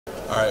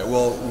All right,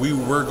 well, we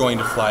were going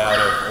to fly out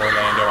of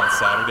Orlando on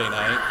Saturday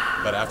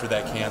night, but after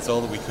that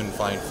canceled, we couldn't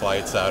find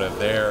flights out of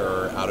there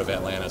or out of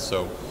Atlanta,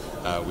 so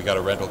we got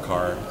a rental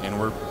car, and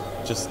we're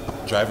just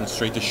driving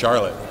straight to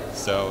Charlotte.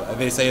 So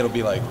they say it'll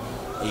be like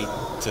 8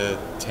 to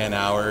 10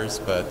 hours,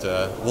 but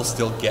we'll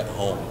still get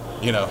home,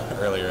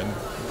 earlier.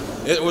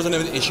 And it wasn't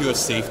an issue of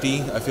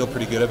safety. I feel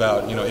pretty good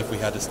about, if we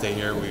had to stay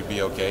here, we'd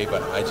be okay,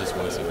 but I just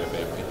want to see my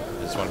family.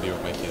 I just want to be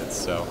with my kids,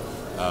 so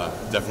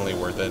definitely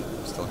worth it.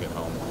 Still get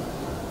home.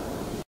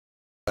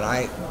 When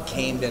I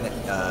came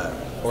to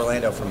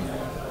Orlando from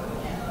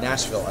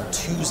Nashville on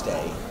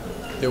Tuesday,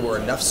 there were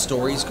enough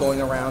stories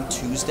going around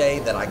Tuesday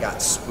that I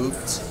got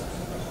spooked,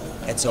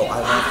 and so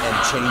I went and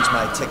changed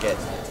my ticket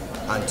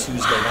on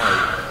Tuesday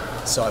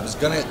night. So I was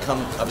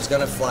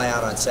gonna fly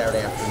out on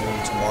Saturday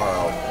afternoon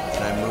tomorrow,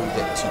 and I moved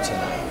it to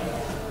tonight.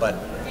 But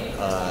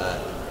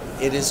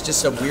it is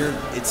just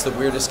it's the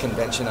weirdest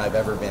convention I've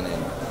ever been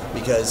in,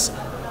 because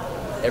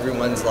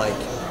everyone's like,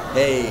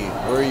 hey,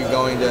 where are you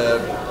going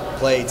to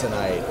play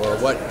tonight, or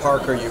what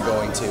park are you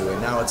going to? And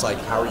now it's like,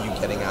 how are you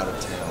getting out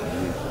of town?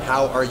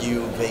 How are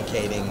you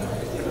vacating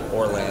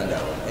Orlando?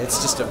 And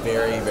it's just a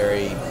very,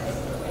 very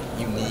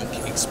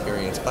unique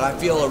experience. But I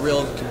feel a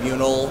real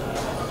communal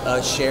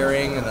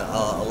sharing and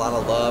a lot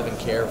of love and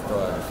care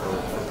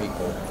for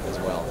people as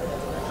well.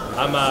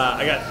 I'm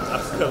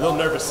a little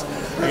nervous.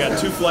 I got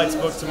 2 flights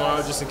booked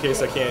tomorrow just in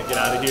case I can't get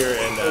out of here,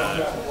 and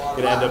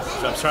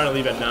I'm trying to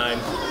leave at 9.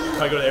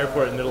 Probably go to the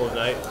airport in the middle of the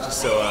night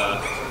just so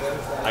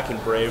I can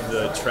brave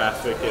the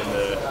traffic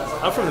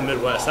I'm from the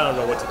Midwest. I don't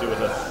know what to do with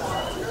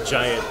a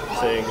giant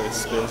thing that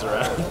spins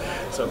around,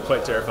 so I'm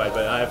quite terrified.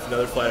 But I have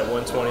another flight at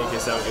 1:20 in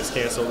case that one gets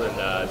canceled, and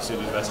just to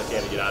do the best I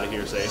can to get out of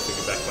here safe and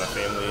get back to my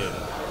family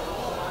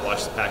and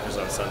watch the Packers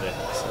on Sunday.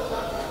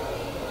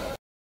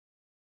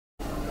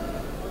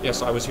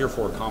 Yes, I was here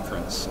for a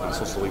conference. I was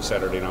supposed to leave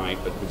Saturday night,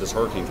 but with this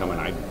hurricane coming,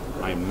 I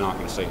am not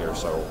going to stay here,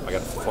 so I got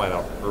to fly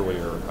out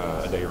earlier,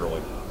 a day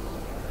early.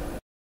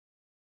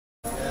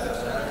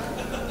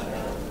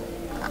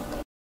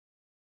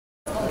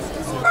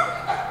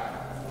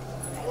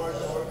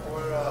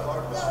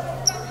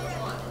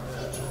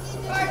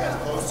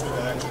 Close to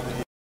that.